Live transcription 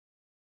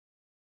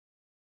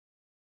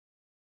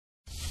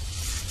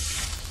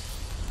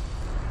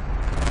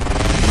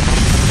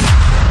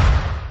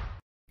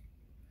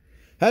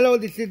Hello,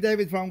 this is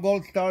David from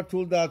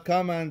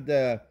goldstartool.com, and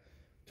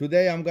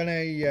today I'm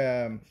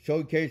gonna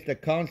showcase the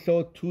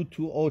Consew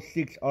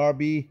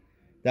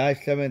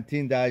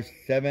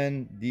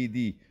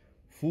 2206RB-14-7-DD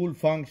full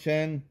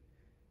function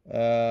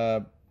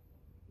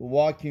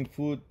walking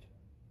foot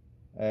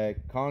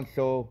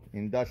Consew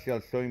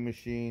industrial sewing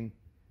machine,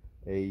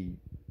 a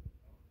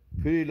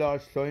pretty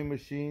large sewing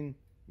machine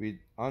with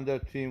under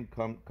trim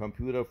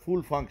computer,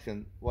 full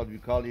function, what we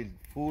call it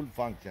full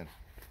function,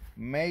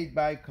 made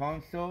by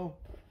Consew.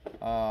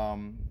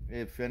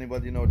 If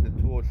anybody knows the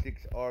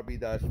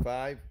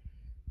 206RB-5,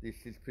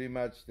 this is pretty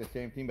much the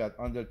same thing, but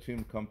under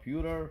trim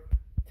computer.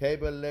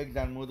 Table legs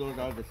and models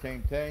are the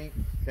same thing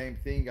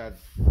as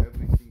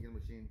every single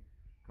machine.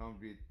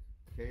 Comes with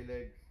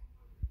K-legs,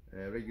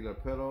 regular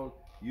pedal.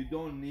 You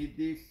don't need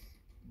this.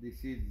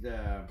 This is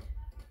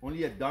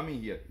only a dummy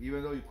here,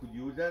 even though you could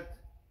use it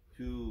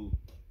to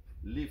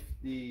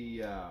lift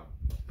the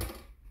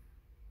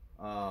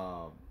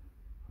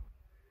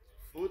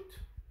foot,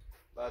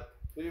 but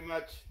pretty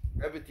much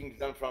everything's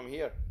done from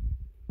here,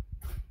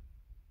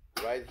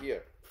 right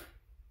here.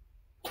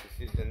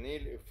 This is the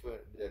knee,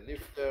 the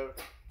lifter,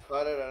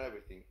 cutter, and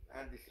everything,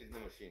 and this is the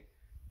machine.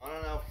 On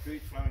and off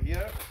switch from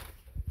here.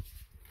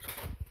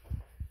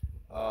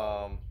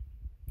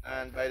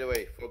 And by the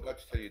way, forgot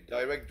to tell you,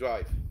 direct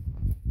drive,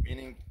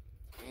 meaning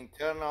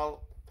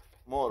internal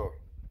motor.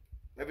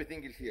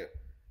 Everything is here.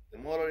 The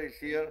motor is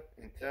here,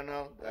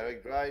 internal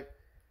direct drive.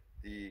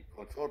 The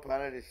control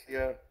panel is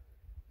here.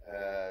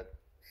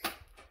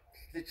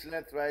 Stitch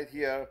length right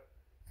here,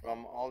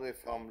 from all the way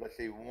from, let's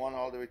say, 1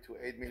 all the way to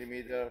 8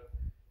 millimeter.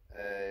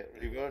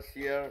 Reverse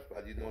here,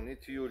 but you don't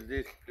need to use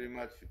this. Pretty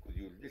much you could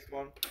use this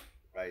one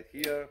right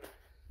here.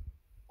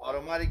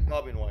 Automatic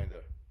bobbin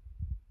winder.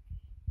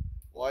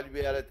 While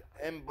we are at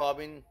M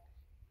bobbin,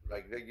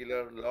 like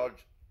regular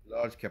large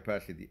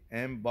capacity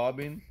M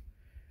bobbins,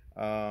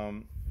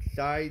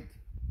 side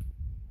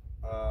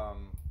the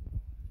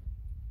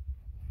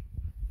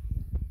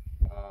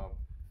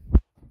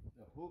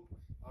hooks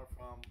are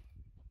from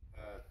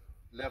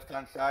left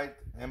hand side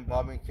M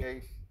bobbin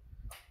case,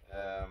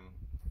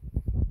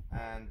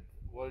 and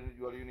what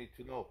you need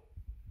to know,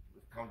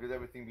 it comes with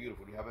everything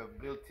beautiful. You have a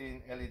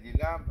built-in LED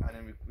lamp, and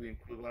then we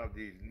include one of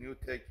these new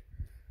tech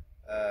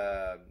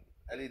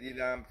LED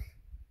lamps.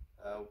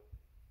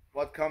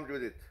 What comes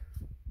with it?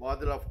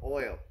 Bottle of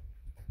oil,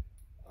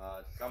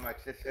 some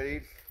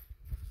accessories,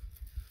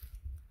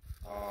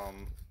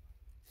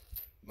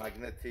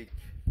 magnetic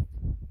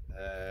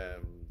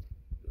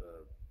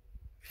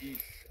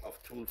piece of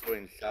tool for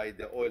inside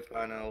the oil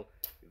panel.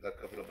 You've got a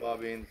couple of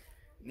bobbins.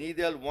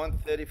 Needle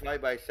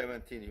 135 by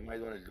 17. You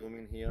might want to zoom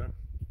in here.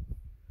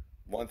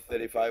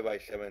 135 by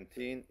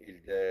 17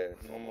 is the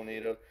normal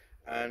needle,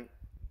 and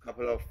a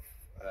couple of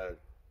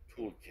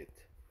tool kit,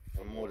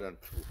 or more than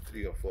 2,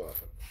 3 or 4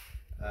 of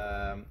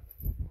them.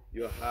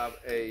 You have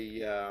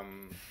a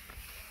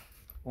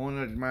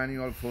owner's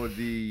manual for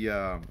the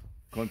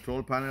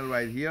control panel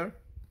right here.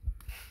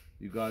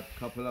 You got a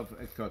couple of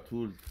extra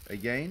tools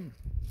again.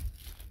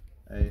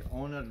 A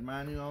owner's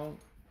manual,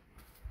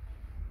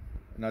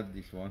 not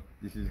this one,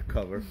 this is a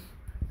cover.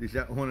 This is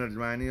an owner's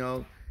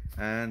manual,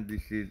 and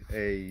this is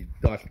a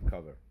dust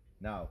cover.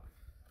 Now,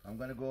 I'm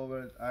gonna go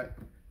over it.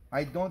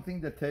 I don't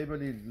think the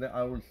table is,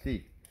 I will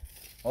see.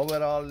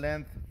 Overall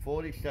length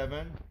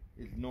 47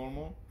 is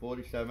normal,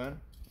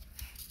 47.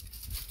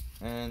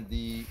 And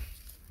the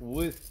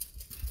width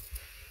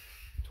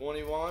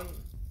 21.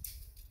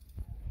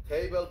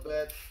 Table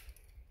bed,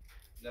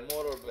 the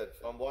motor bed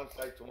from one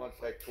side to one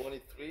side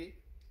 23.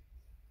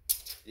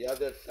 The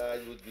other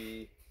side would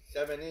be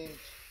 7 inch.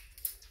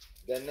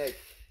 The neck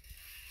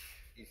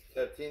is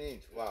 13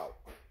 inch. Wow,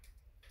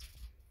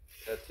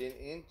 13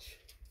 inch.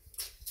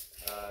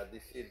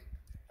 This is,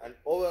 and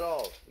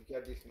overall, look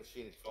at this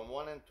machine. It's from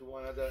one end to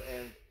one other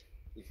end.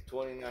 It's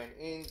 29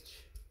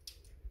 inch.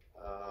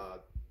 I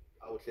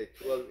would say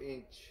 12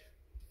 inch.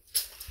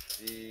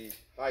 The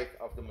height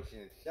of the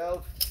machine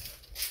itself.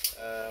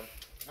 I'm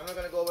not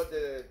gonna go over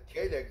the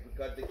K-legs,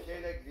 because the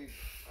K-legs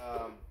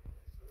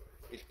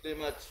is pretty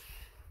much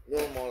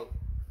normal,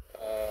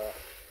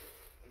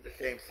 the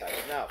same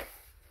size. Now,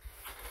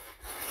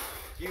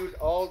 use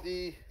all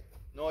the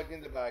noise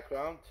in the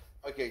background.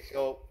 Okay,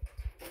 so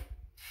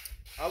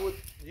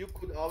you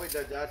could always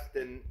adjust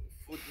the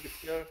foot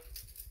lifter,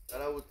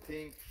 and I would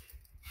think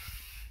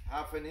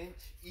 1/2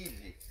 inch,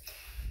 easy.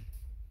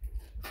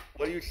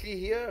 What you see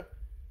here,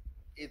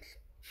 it's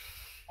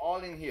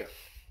all in here.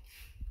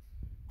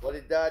 What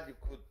it does, you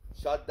could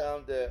shut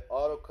down the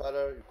auto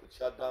cutter, you could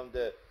shut down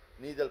the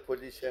needle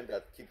position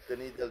that keeps the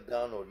needle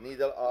down or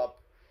needle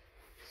up,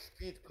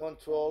 speed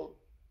control,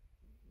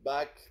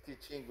 back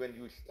stitching when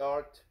you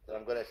start. So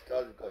I'm gonna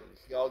start, because you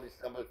see all this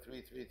number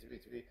 3, 3, 3,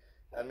 3.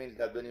 That means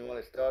that when you want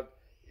to start,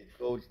 it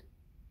goes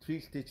 3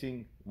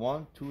 stitching,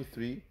 1, 2,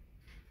 3,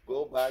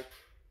 go back,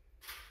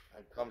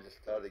 and comes to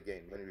start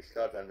again when you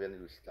start and when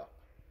you stop.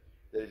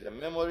 There is a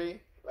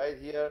memory right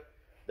here,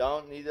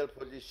 down needle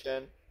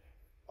position.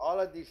 All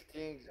of these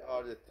things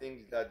are the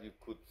things that you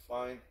could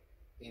find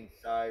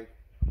inside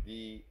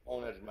the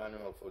owner's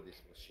manual for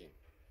this machine.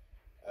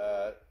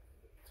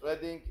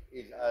 Threading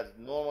is as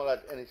normal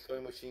as any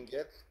sewing machine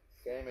gets,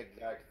 same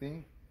exact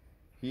thing.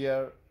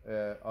 Here,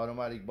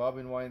 automatic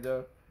bobbin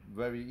winder,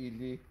 very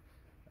easy.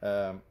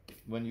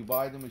 When you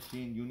buy the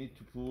machine, you need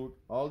to put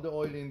all the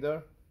oil in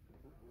there,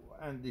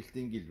 and this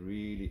thing is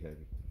really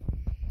heavy.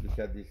 Look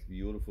at this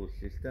beautiful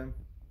system.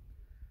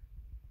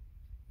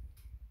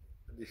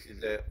 This is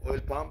the oil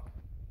pump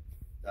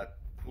that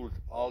pulls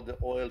all the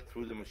oil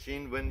through the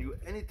machine. When you,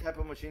 any type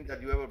of machine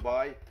that you ever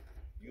buy,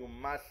 you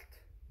must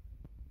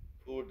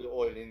pour the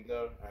oil in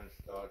there and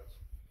start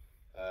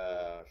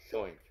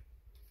sewing.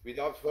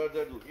 Without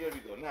further ado, here we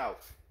go. Now,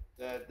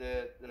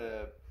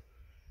 the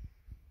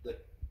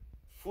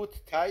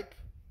foot type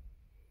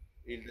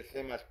is the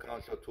same as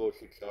Consew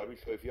 2206RB.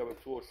 So if you have a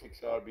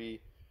 2206RB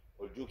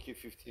or Juki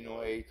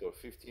 1508 or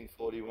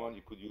 1541,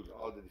 you could use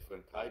all the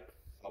different type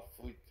of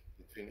foot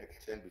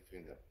exchange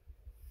between them.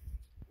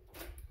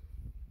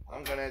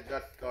 I'm gonna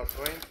just start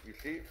sewing, you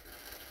see.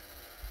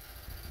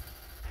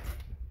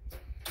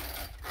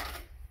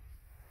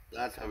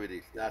 That's how it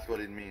is, that's what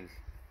it means.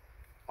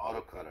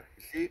 Auto cutter,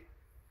 you see?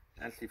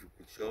 Let's see if we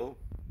could show.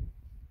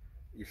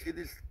 You see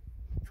this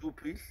two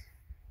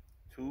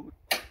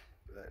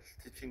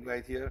stitching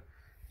right here?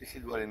 This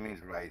is what it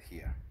means right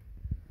here.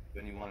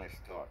 When you want to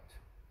start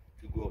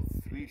to go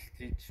 3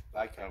 stitch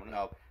back and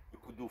now, you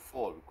could do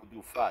 4, you could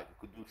do 5, you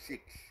could do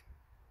 6.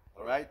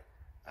 All right,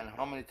 and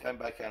how many times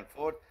back and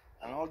forth,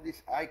 and all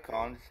these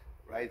icons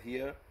right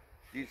here.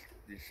 This,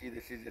 you see,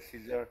 this is the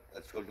scissor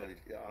that shows that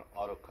it's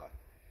auto cut.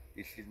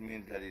 This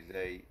means that it's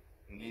a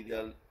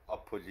needle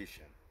up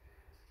position.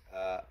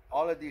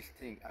 All of these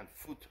things, and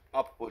foot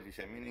up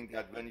position, meaning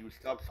that when you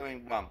stop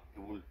sewing, bam,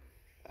 it will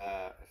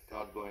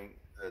start going.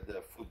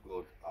 The foot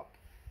goes up.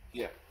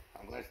 Here,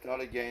 I'm going to start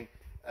again.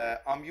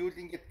 I'm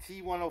using a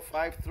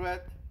T105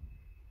 thread,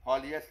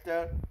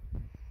 polyester,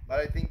 but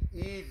I think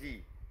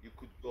easy. You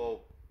could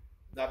go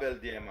double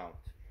the amount.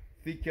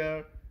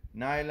 Thicker,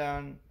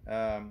 nylon,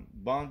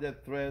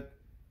 bonded thread,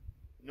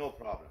 no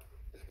problem.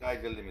 The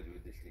sky's the limit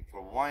with this thing.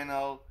 For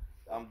vinyl,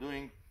 I'm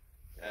doing,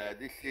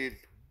 this is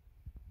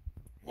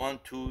 1,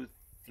 2,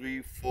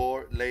 3,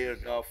 4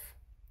 layers of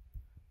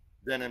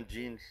denim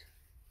jeans.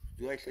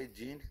 Do I say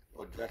jeans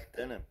or just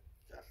denim?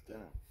 Just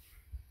denim.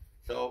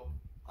 So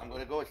I'm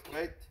gonna go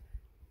straight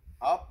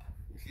up,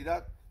 you see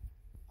that?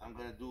 I'm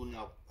gonna do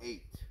now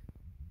 8,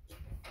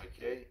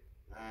 okay?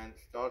 And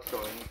start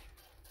sewing.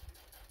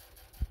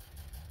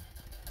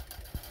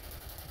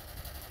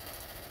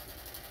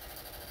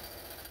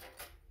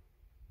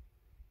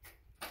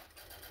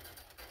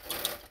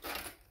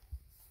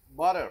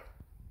 Butter.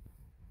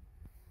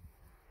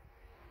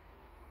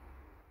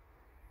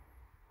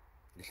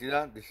 You see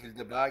that? This is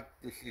the back,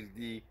 this is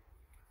the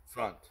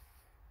front.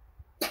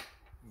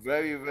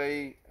 Very,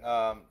 very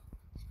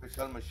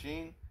special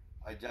machine.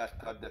 I just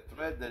cut the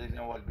thread. The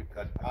reason was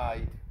because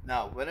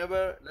now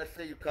whenever, let's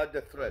say you cut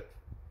the thread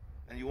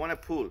and you want to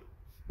pull,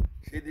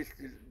 see this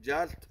is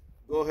just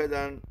go ahead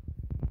and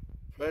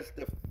press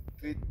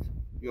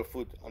your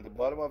foot on the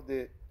bottom of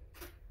the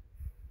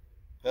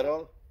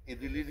pedal. It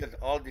releases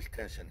all this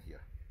tension here.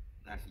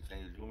 Nancy, can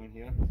you zoom in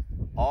here?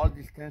 All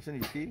this tension,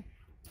 you see?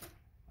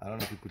 I don't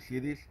know if you could see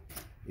this.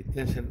 It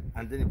tension,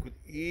 and then you could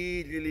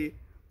easily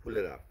pull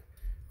it out.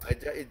 I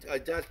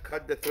just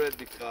cut the thread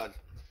because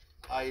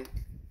I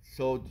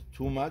sewed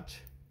too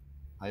much.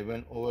 I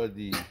went over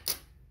the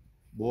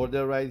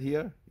border right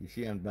here, you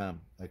see, and bam,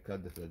 I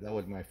cut the thread. That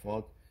was my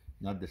fault,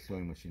 not the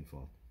sewing machine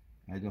fault.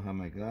 I don't have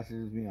my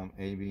glasses with me. I'm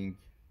aiming.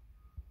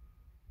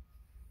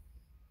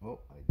 Oh,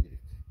 I did it.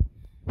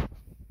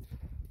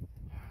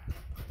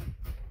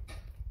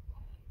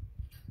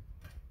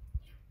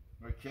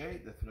 Okay,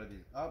 the thread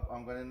is up.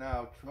 I'm gonna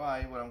now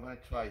try, what I'm gonna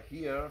try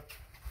here,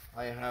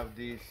 I have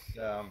this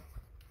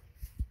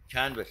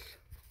canvas,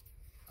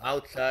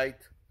 outside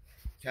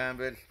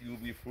canvas,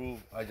 UV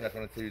proof. I just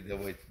want to tell you the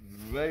weight,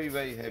 very,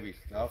 very heavy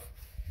stuff.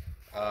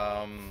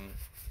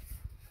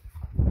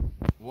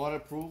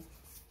 Waterproof,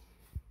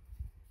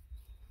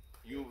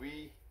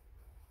 UV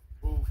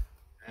proof,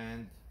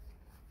 and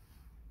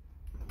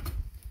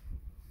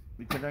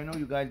because I know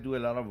you guys do a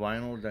lot of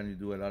vinyls and you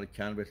do a lot of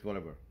canvas,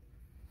 whatever.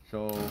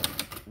 So,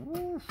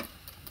 whoosh,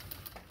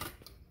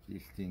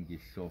 this thing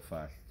is so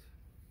fast.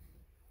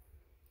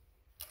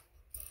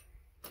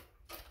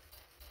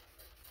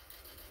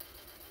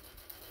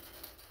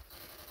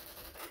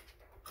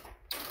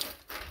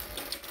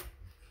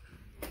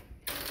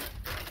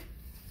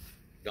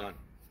 Done.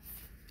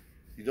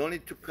 You don't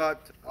need to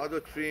cut, auto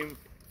trim,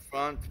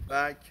 front,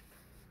 back.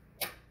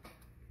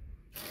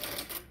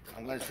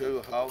 I'm going to show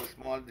you how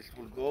small this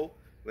will go.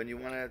 When you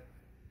want to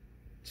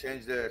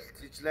change the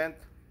stitch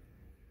length,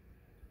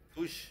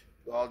 push,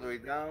 go all the way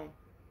down,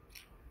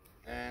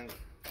 and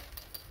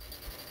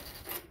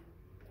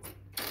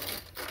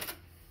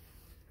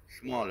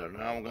smaller.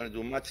 Now I'm going to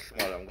do much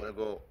smaller. I'm going to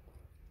go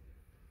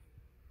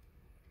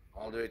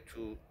all the way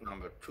to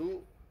number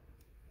 2.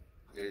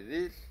 There it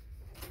is.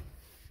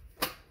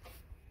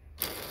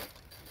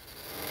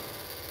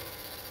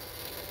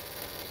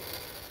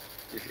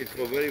 This is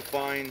for very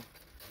fine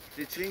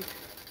stitching.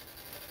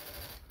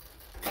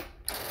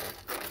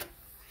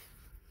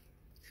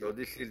 So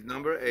this is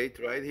number 8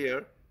 right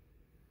here,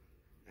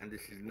 and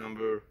this is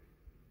number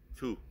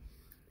 2,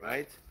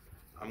 right?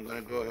 I'm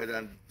gonna go ahead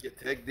and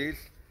take this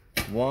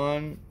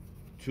 1,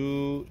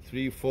 2,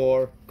 3,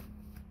 4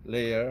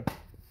 layer,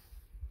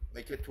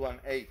 make it to an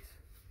 8.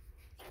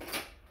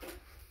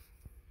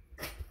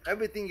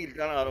 Everything is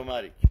done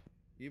automatic.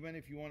 Even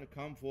if you want to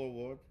come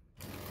forward,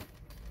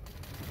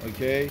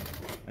 okay,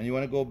 and you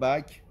want to go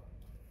back,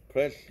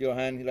 press your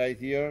hand right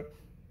here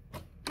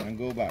and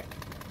go back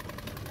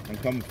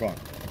and come front.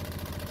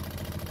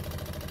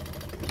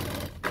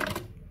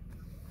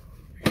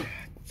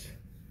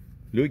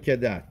 Look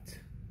at that,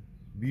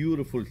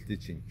 beautiful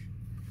stitching.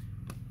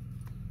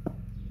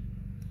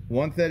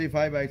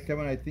 135 by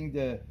 7. I think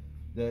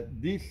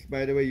this,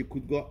 by the way, you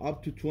could go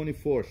up to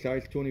 24,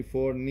 size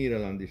 24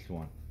 needle on this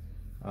one.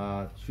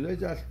 Should I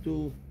just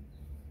do,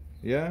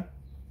 yeah?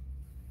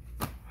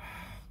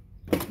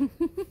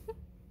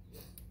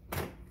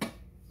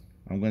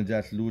 I'm gonna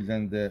just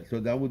loosen the,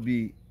 so that would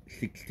be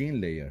 16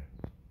 layer.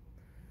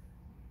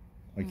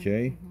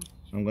 Okay,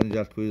 I'm gonna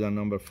just put it on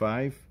number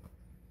 5.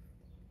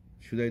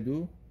 Should I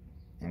do?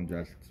 I'm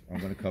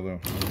gonna cover.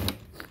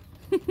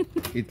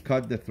 It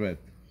cut the thread.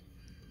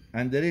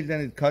 And the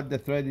reason it cut the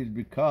thread is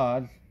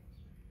because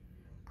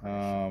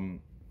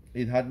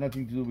it had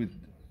nothing to do with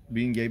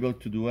being able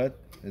to do it,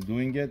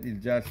 doing it.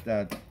 It's just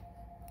that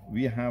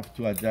we have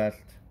to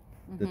adjust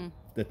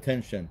the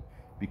tension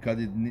because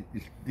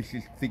this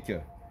is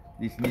thicker.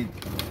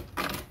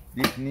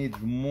 This needs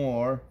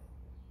more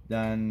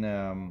than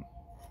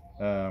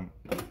it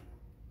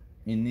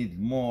needs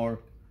more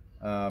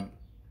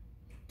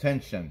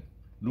tension,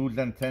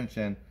 loosen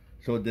tension,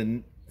 so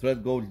the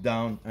thread goes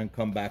down and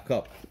come back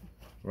up,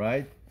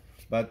 right?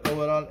 But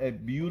overall, a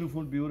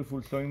beautiful,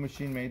 beautiful sewing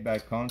machine made by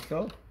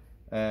Consew.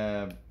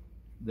 There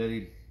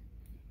is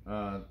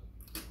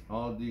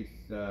all these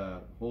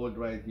holes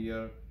right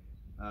here.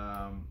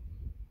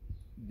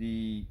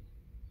 The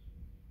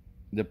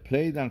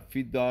plate and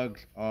feed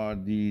dogs are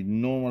the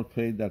normal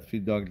plate that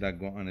feed dogs that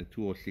go on a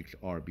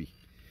 206RB.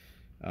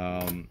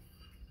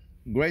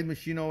 Great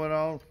machine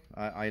overall.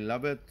 I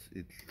love it.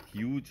 It's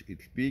huge,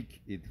 it's big,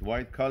 it's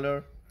white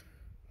color,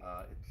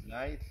 it's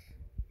nice,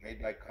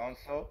 made by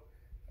Consew.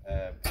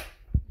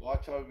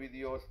 Watch our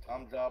videos,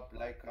 thumbs up,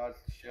 like us,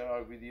 share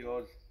our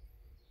videos.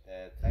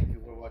 Thank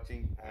you for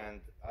watching, and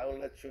I will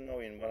let you know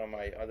in one of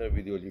my other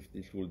videos if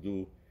this will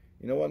do.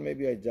 You know what,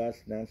 maybe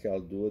Nancy,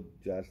 I'll do it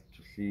just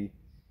to see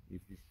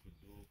if this could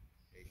do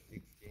a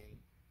 16,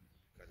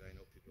 because I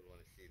know people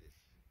want to see this.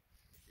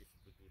 If it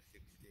could do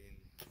 16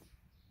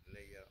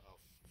 layer of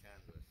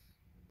canvas.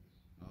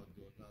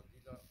 Outdoor, now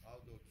these are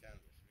outdoor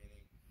canvas,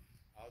 meaning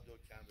outdoor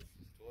canvas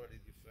is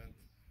totally different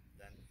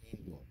than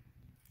indoor.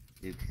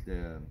 It's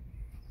the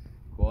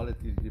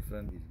quality is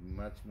different, it's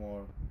much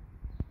more,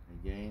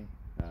 again,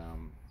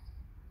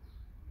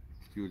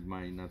 excuse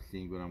my not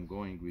seeing where I'm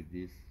going with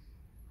this,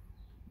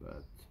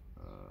 but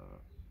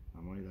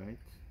am I right?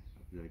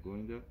 Did I go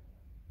in there?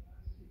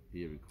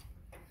 Here we go.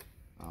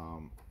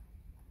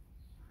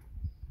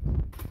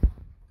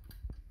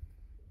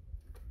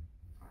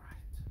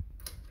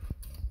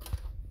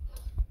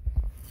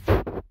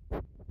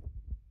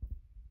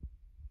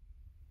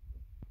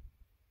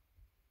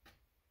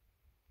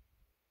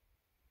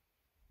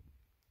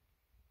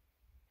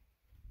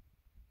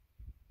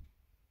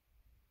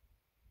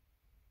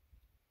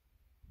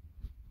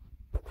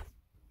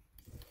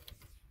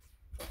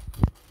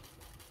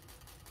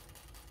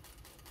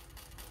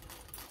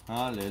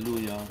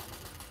 Hallelujah.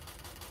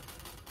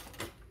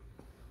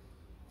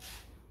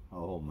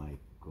 Oh my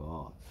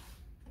God.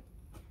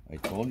 I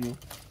told you.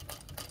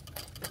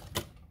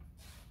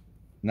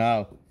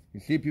 Now,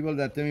 you see people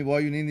that tell me why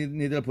you need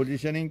needle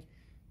positioning?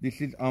 This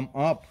is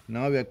up.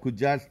 Now I could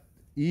just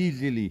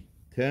easily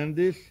turn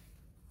this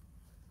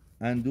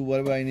and do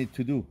whatever I need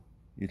to do.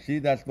 You see,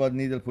 that's what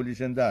needle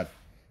position does.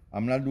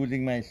 I'm not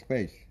losing my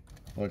space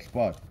or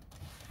spot.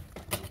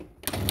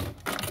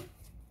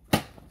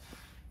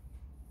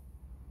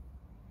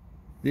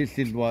 This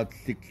is what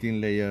 16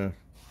 layers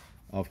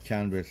of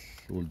canvas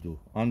will do.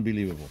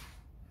 Unbelievable.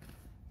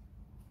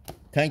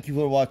 Thank you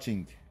for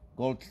watching.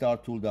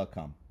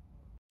 goldstartool.com